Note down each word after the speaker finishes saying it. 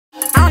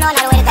know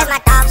another way to that's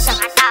my dog show.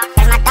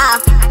 That's my dog.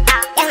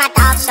 That's my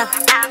dog show.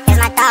 That's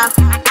my dog.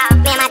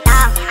 Me and my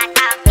dog.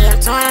 We on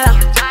 2 in a row.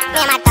 Me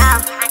and my dog.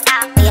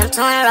 We on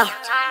 2 in a row.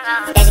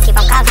 They just keep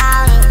on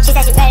calling. She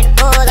said she ready to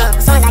pull up.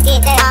 As soon as I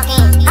get there,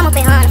 walking, I'ma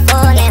put her on the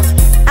full nails.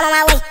 I'm on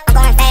my way. I'm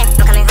going fast.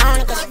 I'm coming home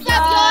to get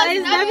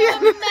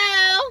you.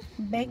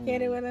 Back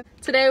at it with us.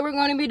 Today we're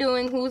going to be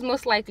doing Who's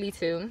Most Likely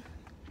To.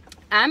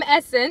 I'm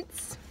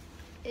Essence.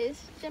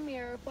 It's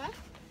Jamiroquai.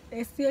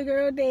 It's your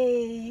girl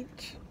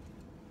Dage.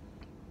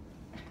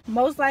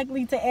 Most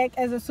likely to act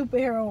as a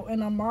superhero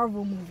in a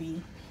Marvel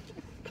movie.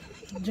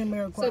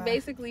 Jamiroquai. So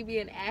basically be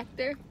an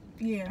actor.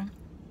 Yeah.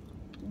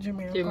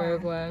 Jamiroquai.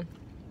 Jamiroquai.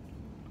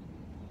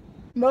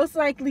 Most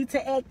likely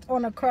to act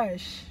on a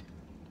crush.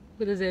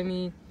 What does that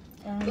mean?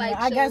 Like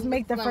I guess show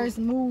make the some- first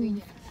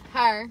move.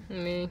 Her.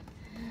 Me.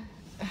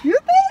 You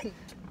think?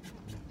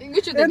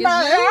 What you No, think?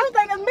 I It's you? don't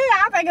think it's me.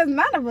 I think it's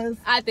none of us.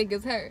 I think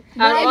it's her.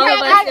 Out of all of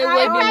us, it It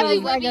would probably be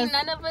me. would be guess.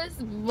 none of us,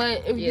 but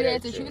if Yeah, you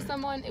had that's to true. choose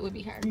someone, it would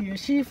be her. Yeah,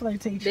 she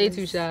flirtatious. They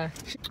too shy.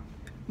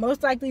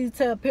 Most likely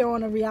to appear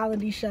on a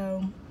reality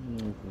show.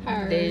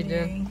 Her.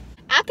 Deja.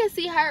 I could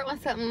see her on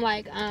something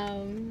like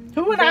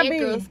Who would I Bad be?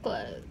 Girls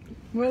Club.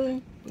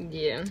 Really?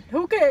 Yeah.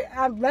 Who could?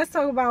 Let's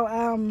talk about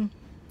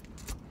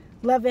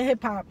Love and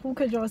Hip Hop. Who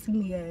could y'all see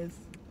me as?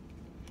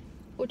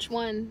 Which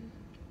one?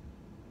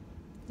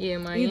 Yeah,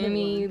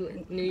 Miami,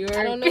 New York.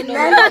 I don't know.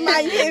 Not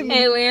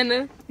Miami.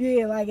 Atlanta.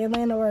 Yeah, like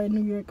Atlanta or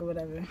New York or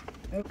whatever.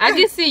 I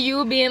can see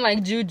you being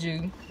like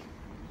Juju.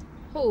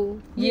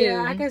 Who?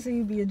 Yeah, You. I can see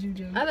you be a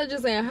Juju. I thought you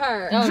were saying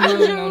her. Oh,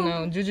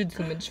 no. Juju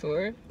too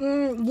mature.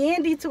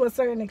 Yandy to a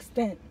certain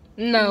extent.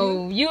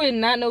 No, you would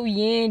not know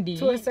Yandy.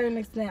 To a certain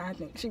extent, I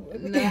think she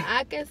would. No,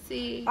 I can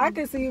see. I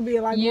can see you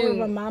being like You. more of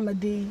a Mama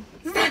D.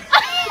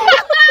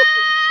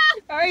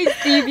 All right,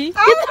 Stevie.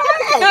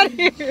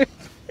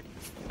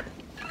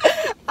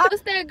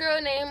 What's that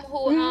girl name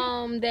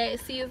who that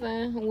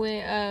season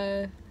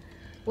when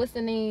what's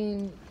the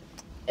name?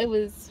 It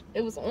was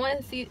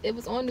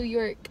on New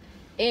York,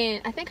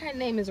 and I think her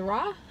name is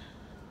Ra.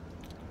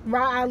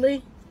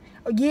 Riley.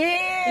 Oh,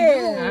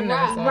 yeah. I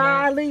never saw that.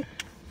 Riley.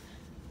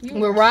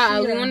 With Ra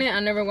Ali Yeah. on it, I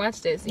never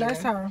watched that season.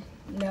 That's her.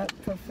 Yep,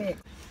 perfect.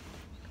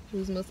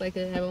 Who's most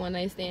likely to have a one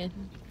night stand?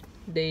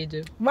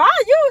 Deja. Why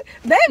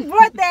they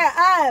brought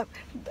that up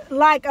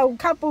like a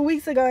couple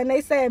weeks ago and they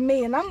said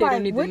me and I'm They don't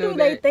like, need to what know do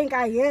they that. think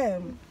I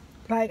am?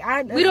 Like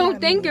We don't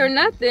think you're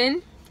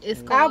nothing.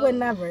 It's I called. would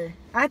never.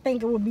 I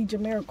think it would be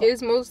Jamiroquai.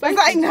 It's most It's likely.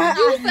 like, nah,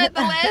 You said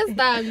the last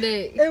time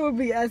that. it would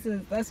be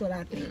Essence. That's what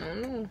I think. I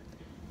don't know.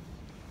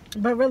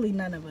 But really,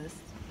 none of us.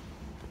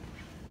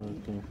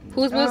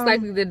 Who's most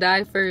likely to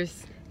die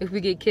first if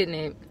we get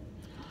kidnapped?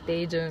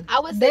 Deja.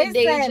 I would They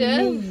say said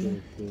Deja.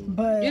 me,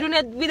 but You don't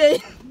have to be there.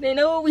 They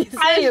know what we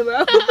saying,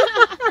 bro.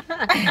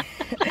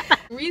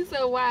 Reason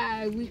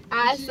why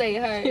I say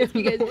her is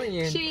because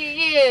Annoying.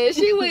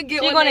 she would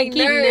get She on gonna their keep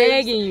nerves.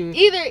 nagging you.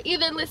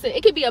 Either listen,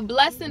 it could be a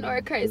blessing or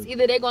a curse.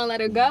 Either they're gonna let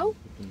her go,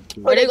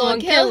 or Or they're they gonna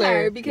kill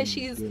her her. because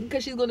she's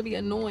gonna be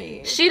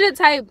annoying. She the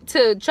type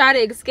to try to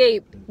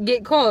escape,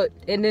 get caught,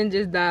 and then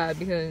just die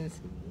because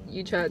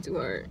you tried too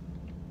hard.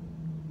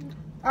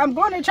 I'm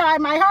going to try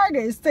my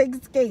hardest to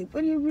escape.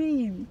 What do you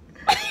mean?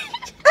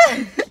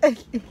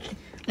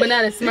 But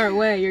not a smart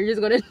way. You're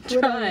just gonna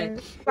try.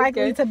 Whatever.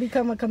 Likely Okay. to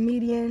become a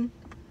comedian.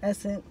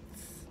 Essence.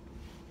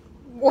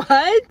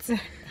 What?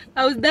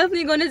 I was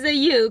definitely gonna say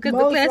you because the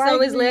Most class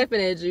always likely.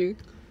 laughing at you.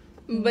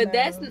 But No.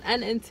 that's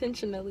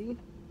unintentionally.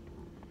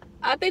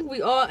 I think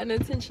we all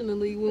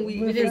unintentionally when we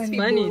We're make funny.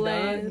 people Funny,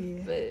 laugh. dog.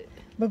 Yeah. But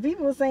But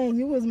people were saying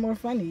you was more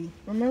funny.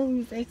 Remember we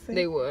was asking?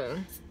 They were.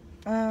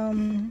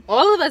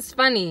 All of us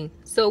funny,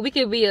 so we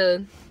could be a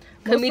Most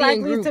comedian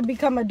likely group to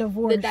become a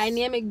divorce. the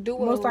dynamic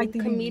duo Most likely to be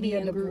a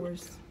comedian group.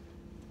 divorce.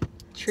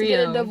 To get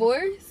a trio.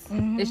 divorce?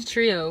 Mhm. It's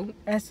trio.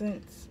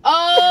 Essence.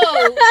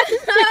 Oh!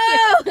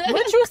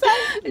 What you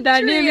say?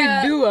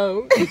 Dynamic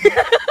Trio. duo.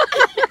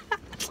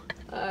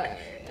 Alright,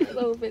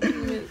 hello,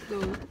 15 minutes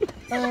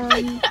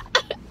ago.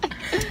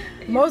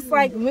 Most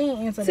likely we ain't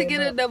answer To that.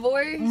 get a but-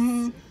 divorce?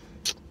 Mhm.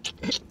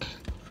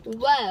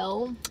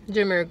 Well,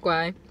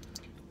 Jamiroquai.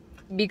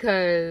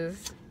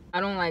 Because I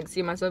don't like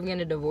see myself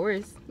getting a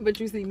divorce. but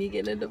you see me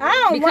getting a divorce. I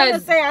don't want to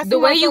Because say I see the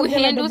way you myself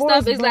getting a handle divorce,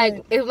 stuff is but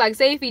like, if like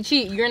say if he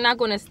cheat, you're not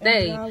gonna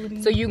stay.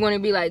 reality- So you're gonna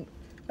be like,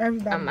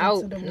 everybody I'm gets out.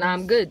 a divorce. Nah,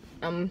 I'm good.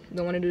 Don't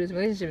want to do this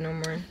relationship no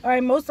more. All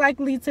right, most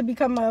likely to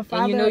become a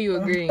father. And you know you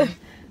agree.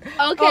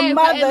 Okay, A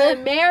but in mother. a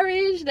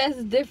marriage,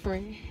 that's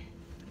different.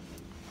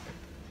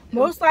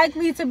 Most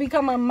likely to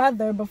become a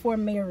mother before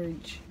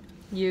marriage.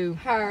 You,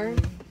 Her.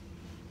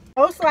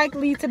 Most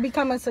likely to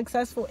become a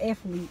successful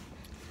athlete.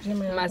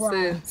 Jamiroquai. my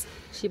sis,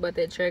 she bought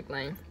that track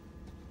line.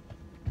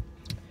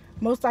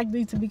 Most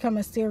likely to become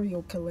a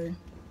serial killer.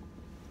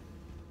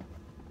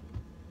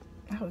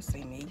 I would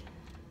say me.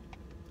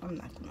 I'm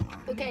not gonna lie.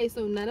 Okay,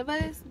 so none of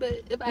us,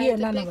 but if I Yeah, had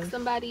none to of pick us.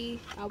 somebody,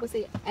 I would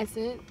say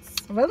Essence.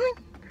 Really?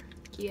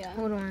 Yeah.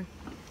 Hold on.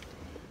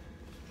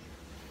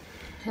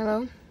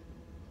 Hello?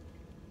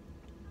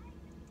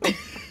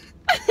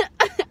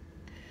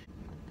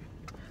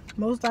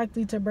 Most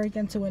likely to break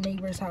into a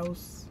neighbor's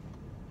house.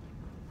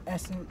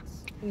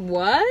 Essence.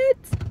 What?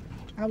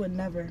 I would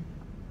never.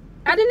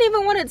 I didn't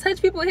even want to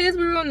touch people's heads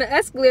when we were on the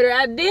escalator.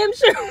 I damn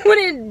sure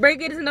wouldn't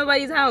break into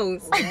nobody's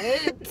house. Where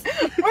does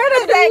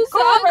that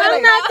correlate?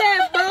 I'm not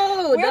that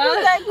bold. Where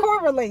does that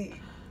correlate?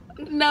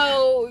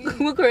 No.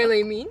 What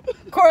correlate mean?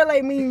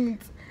 Correlate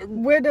means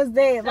where does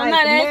that like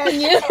not match,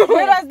 asking you.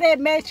 where does that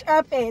match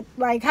up at?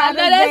 Like how I know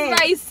does that's that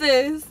right,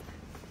 sis.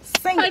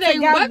 sync Her name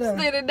together?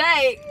 Webster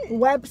today.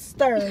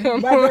 Webster.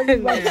 Come Weatherly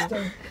on,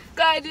 Webster.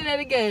 Go ahead, do that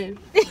again.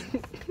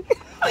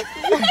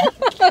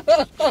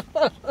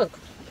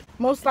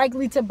 Most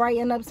likely to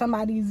brighten up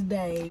somebody's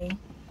day.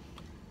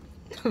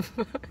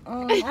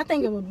 I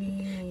think it would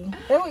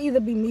either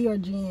be me or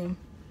Jim.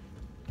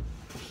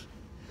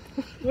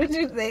 What'd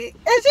you think?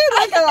 And she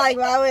looking like,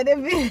 why would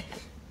it be?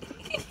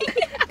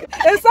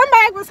 If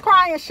somebody was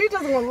crying, she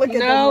just gonna look at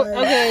No, them.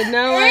 okay,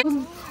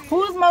 no.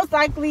 Who's most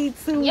likely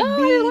to Yo, I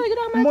didn't wanna get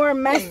on be my more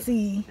thing.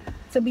 messy?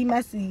 To be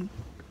messy.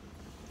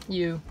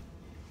 You.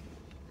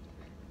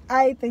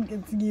 I think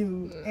it's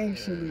you,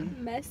 actually.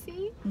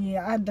 Messy?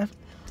 Yeah, I definitely.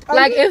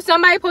 Like, if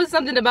somebody posts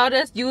something about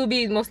us, you would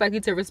be most likely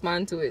to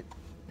respond to it.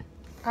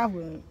 I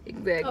would.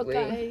 Exactly.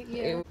 Okay,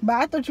 yeah. But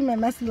I thought you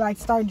meant messy, like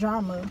start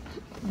drama.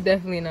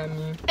 Definitely not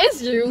me.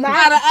 It's you.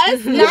 Not- Out of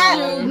us,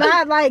 Not,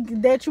 not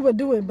like that you would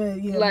do it,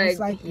 but yeah, Like, most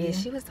likely. yeah,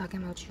 she was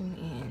talking about you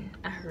and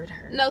I heard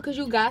her. No, because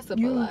you gossip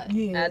a You, lot.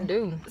 yeah. I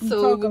do. You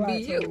So talk it would a be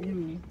lot, you. so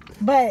you.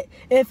 But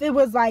if it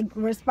was like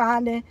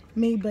responding,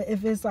 me, but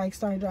if it's like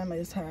starting drama,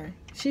 it's her.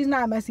 She's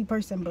not a messy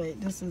person, but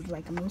this is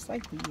like a most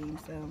likely game,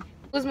 so.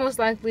 Who's most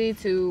likely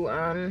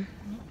to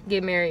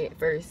get married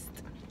first?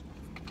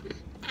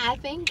 I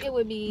think it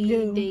would be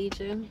You.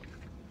 Deja.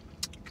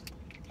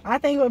 I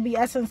think it would be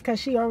Essence because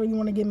she already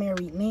want to get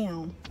married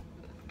now.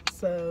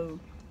 So,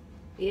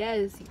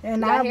 Yes.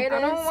 and I I hear I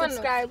don't those wanna-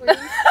 subscribers.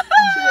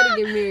 She want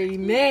to get married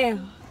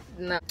now.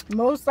 No.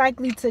 most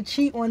likely to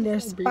cheat on their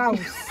spouse.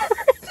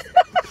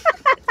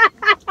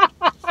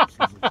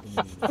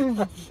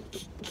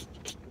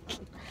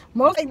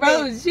 Most likely,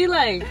 Bro, she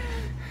like.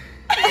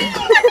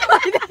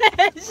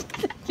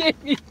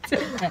 Give me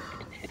time.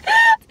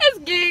 It's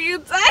getting you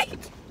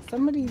tight.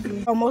 some of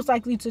these are most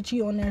likely to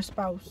cheat on their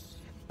spouse.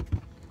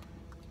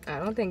 I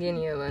don't think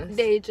any of us.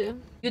 Deja.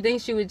 You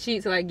think she would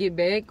cheat to like get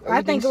back? Or I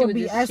you think it she would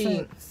be just cheat?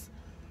 Essence.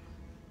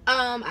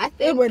 I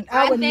think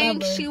I would think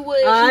never. she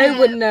would. I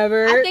would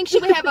never. I think she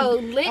would have a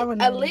I would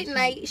never lit cheat.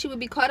 night. She would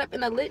be caught up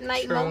in a lit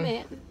night True.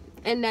 moment,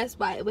 and that's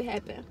why it would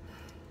happen.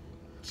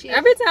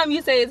 Every time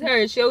you say it's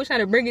her, she always trying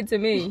to bring it to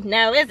me.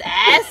 No, it's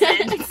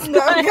Essence. No,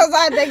 because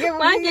I think it would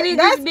Why be, can't it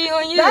that's, just be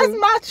on you? that's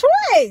my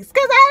choice.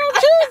 Because I don't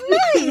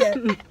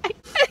choose me.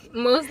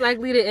 Most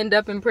likely to end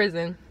up in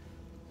prison.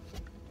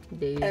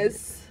 Deja.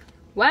 Yes.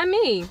 Why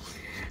me?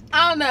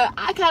 I don't know.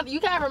 You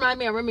kind of remind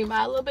me of Remy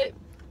Ma a little bit.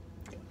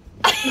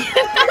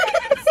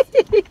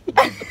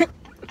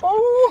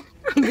 Oh,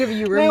 I'm giving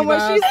you Remy man, when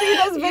vibes. she see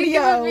this You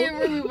video, give me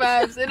Remy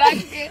vibes, and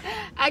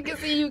I can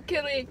see you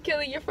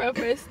killing your friend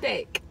for a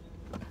steak.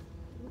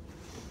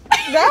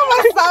 that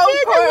was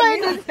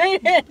so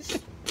funny.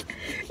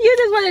 You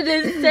just wanted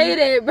to say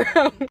that,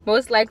 bro.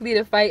 Most likely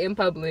to fight in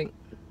public.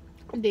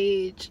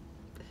 Dej.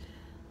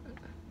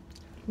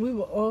 We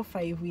would all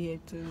fight if we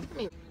had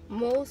to.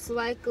 Most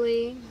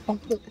likely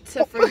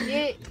to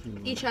forget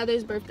each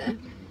other's birthday.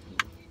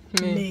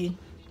 Me. Me.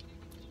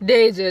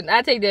 Deja.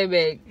 I take that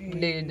back.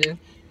 Deja.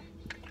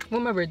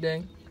 When my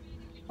birthday?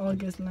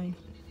 August 9th.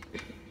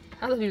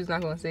 I thought you was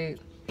not gonna say it.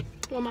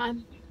 Well,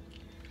 mine.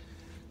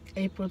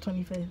 April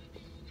 25th.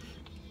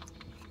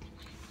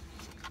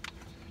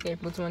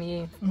 April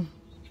 28th.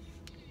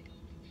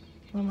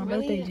 On my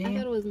Really? birthday, I thought Jan.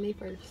 it was May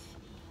 1st.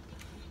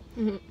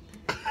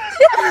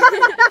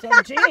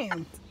 So,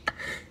 Jan.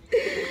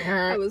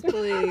 I was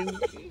playing.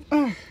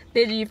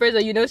 Did you first of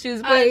all, you know she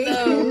was I playing?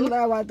 know.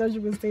 No, I thought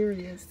you were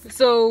serious.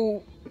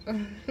 So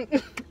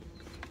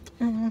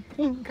God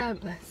God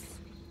bless.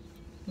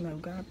 No,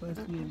 God bless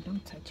you.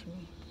 Don't touch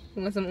me.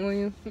 You want some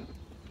oil?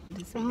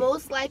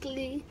 Most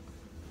likely.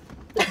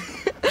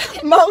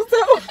 Most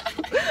who?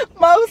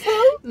 Most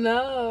who?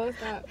 No,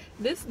 stop.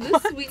 This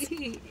sweet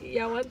heat.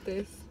 Y'all want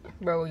this?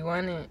 Bro, we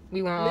want it.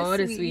 We want This all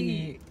the sweet sweet heat.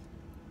 heat.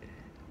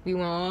 We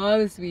want all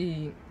the sweet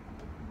heat.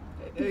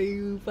 Are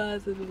you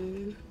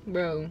positive?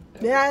 Bro.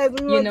 Yeah, we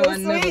You want know the I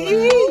never sweet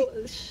lie.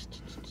 heat.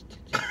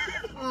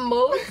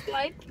 Most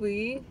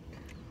likely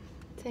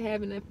to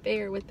have an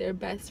affair with their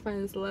best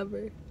friend's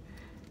lover.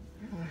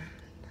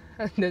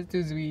 That's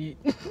too sweet.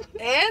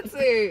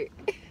 Answer.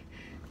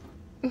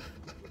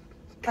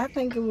 I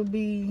think it would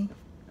be.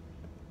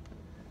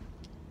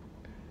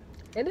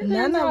 It None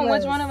depends of on which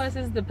us. one of us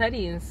is the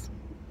pettiest.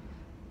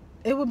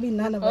 It would be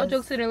none of All us.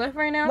 jokes to the left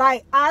right now?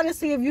 Like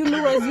honestly, if you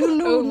knew us, you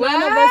knew Oh,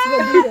 none of us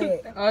would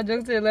do that. All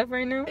jokes to the left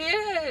right now?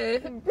 Yeah.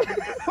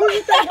 Who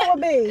you think it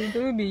would be?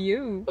 It would be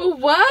you.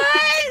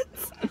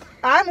 What?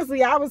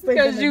 Honestly, I was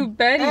thinking Because you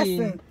petty.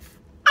 Essence.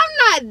 I'm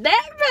not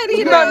that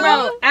petty, No, though.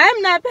 no,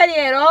 I'm not petty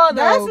at all, though.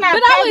 That's not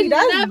But I petty. would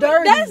That's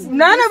never- dirty.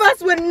 None of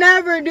us would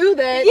never do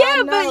that. Yeah, I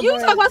know, but you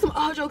but- talk about some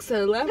all jokes to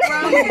the left,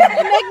 bro. It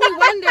make me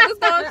wonder what's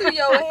going through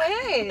your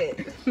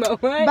head.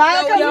 But what?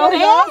 But Yo, y'all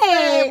head.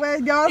 said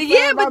what y'all said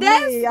Yeah, but about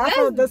that's me. I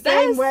felt the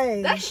same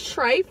way. That's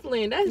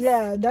trifling. That's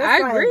Yeah, that's I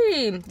like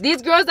agree.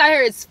 These girls out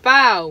here is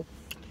foul.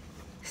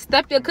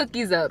 Step your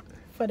cookies up.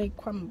 for they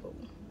crumble.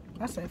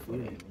 I said for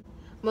it.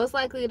 most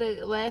likely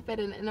to laugh at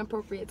an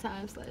inappropriate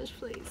time /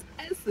 place.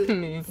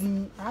 Essence.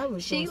 I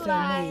was She gonna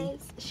say me.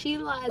 lies. She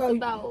lies Oh,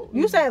 about.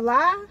 You said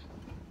lie?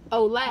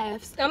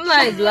 laughs. I'm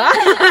like,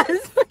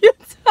 lies. What you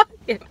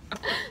talking about?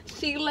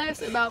 She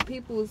laughs about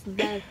people's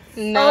deaths.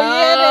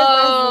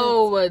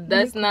 No,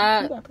 that's You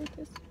not. got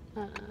purpose?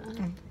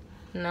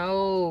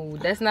 No,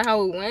 that's not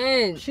how it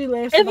went. She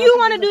laughs. If about you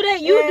want to people. do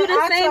that, you Yeah, do the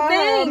I same told her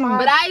thing. my-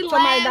 But I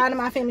somebody laugh- died in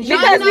my family. No,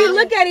 Because no, we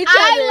look at each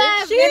I other.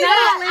 laugh. She No, not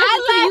I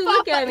laughing till you laugh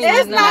look at me.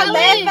 It's No. not I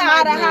laughing laugh.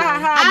 out of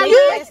ha. I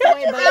You laugh. passed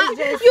away, but it's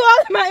just You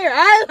all in my ear.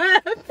 I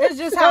laugh. it's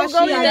just how Don't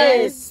go she to that.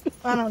 is.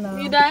 I don't know.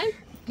 You done?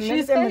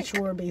 She's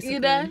immature, basically. You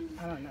done?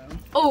 I don't know.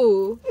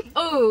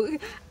 Oh,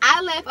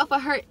 I laugh off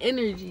of her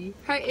energy.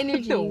 Her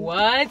energy.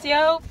 What,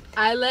 yo?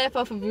 I laugh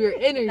off of your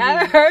energy.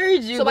 I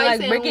heard you, So but why you like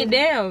saying- break it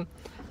down.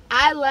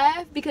 I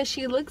laugh because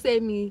she looks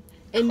at me,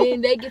 and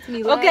then that gets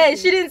me laughing. Okay,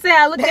 she didn't say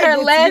I look at her That gets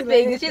you laughing.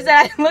 laughing. She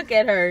said I look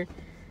at her.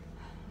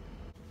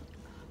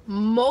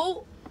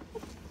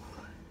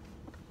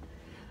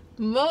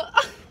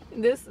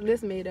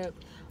 This made up.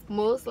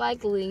 Most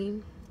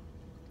likely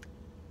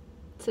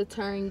to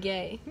turn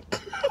gay.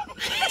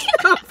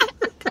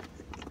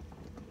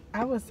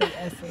 I would say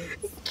Essence.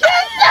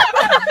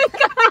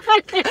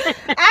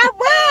 I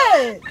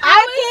would.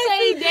 I would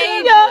say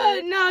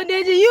David. No,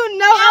 Deja, you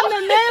know I'm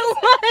the main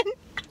one.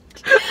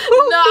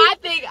 No, I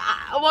think.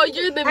 Well,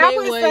 you're the I main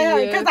would one. say her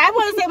Yeah. because I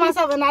wouldn't say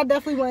myself, and I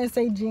definitely wouldn't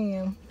say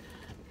Jam.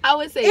 I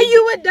would say. And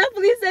you would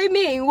definitely say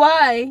me.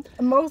 Why?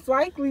 Most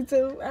likely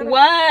to.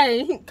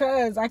 Why?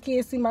 Because I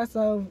can't see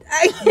myself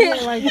I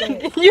being like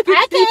that. You can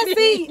I can't me.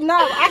 see. No,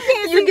 I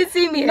can't see. You can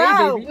see me. No.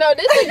 Hey, baby. No,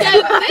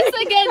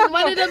 this again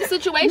one of them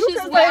situations You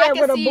can where say I that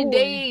with can a see boy.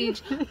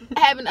 Dage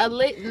having a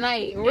lit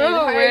night. and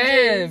Real her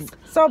red. just,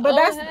 So, but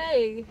oh,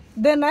 hey.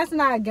 then that's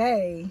not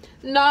gay.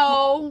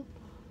 No.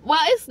 Well,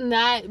 it's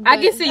not. I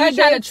but- can see you A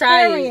trying gay to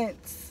try it.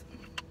 experience.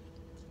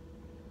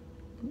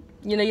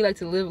 You know you like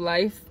to live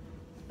life.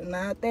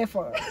 Not that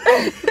far.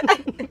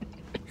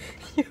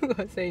 You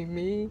gonna say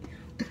me?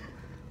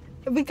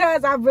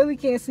 Because I really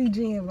can't see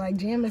Jam. Like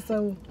Jam is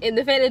so. And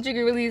the fact that you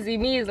can really see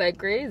me is like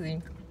crazy.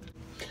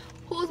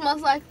 Who's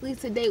most likely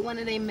to date one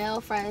of their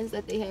male friends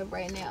that they have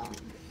right now?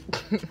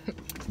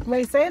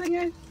 Wait, say it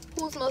again.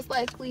 Who's most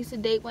likely to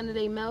date one of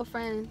their male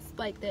friends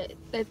like that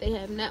they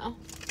have now?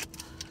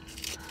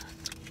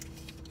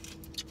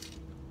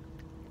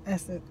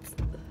 Essence.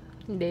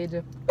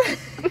 Deja.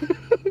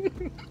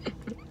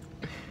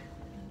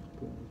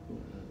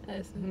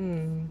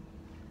 Essence.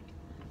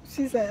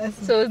 She said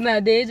Essence. So it's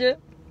not Deja?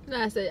 No,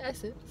 I said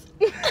Essence.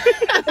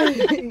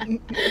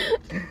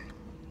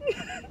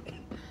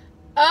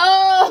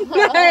 Oh,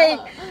 Like,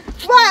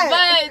 what?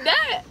 but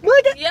that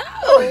Look at yo.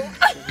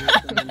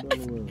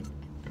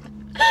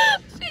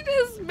 She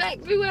just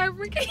smacked me with her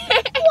freaking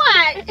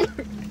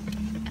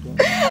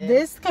What?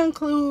 This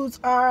concludes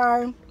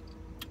our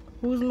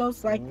Who's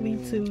Most Likely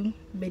To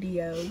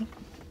video.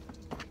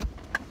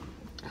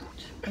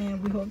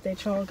 And we hope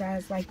that y'all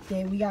guys liked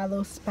it. We got a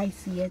little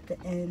spicy at the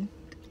end.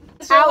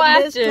 for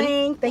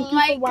watching. Thank you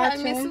Like, for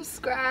comment, watching.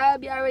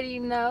 subscribe. You already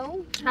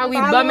know. How we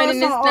Follow bumming us in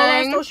this on all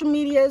our thing? social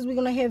medias. We're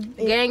gonna have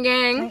it Gang,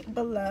 gang. linked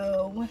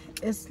below.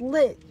 It's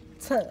lit.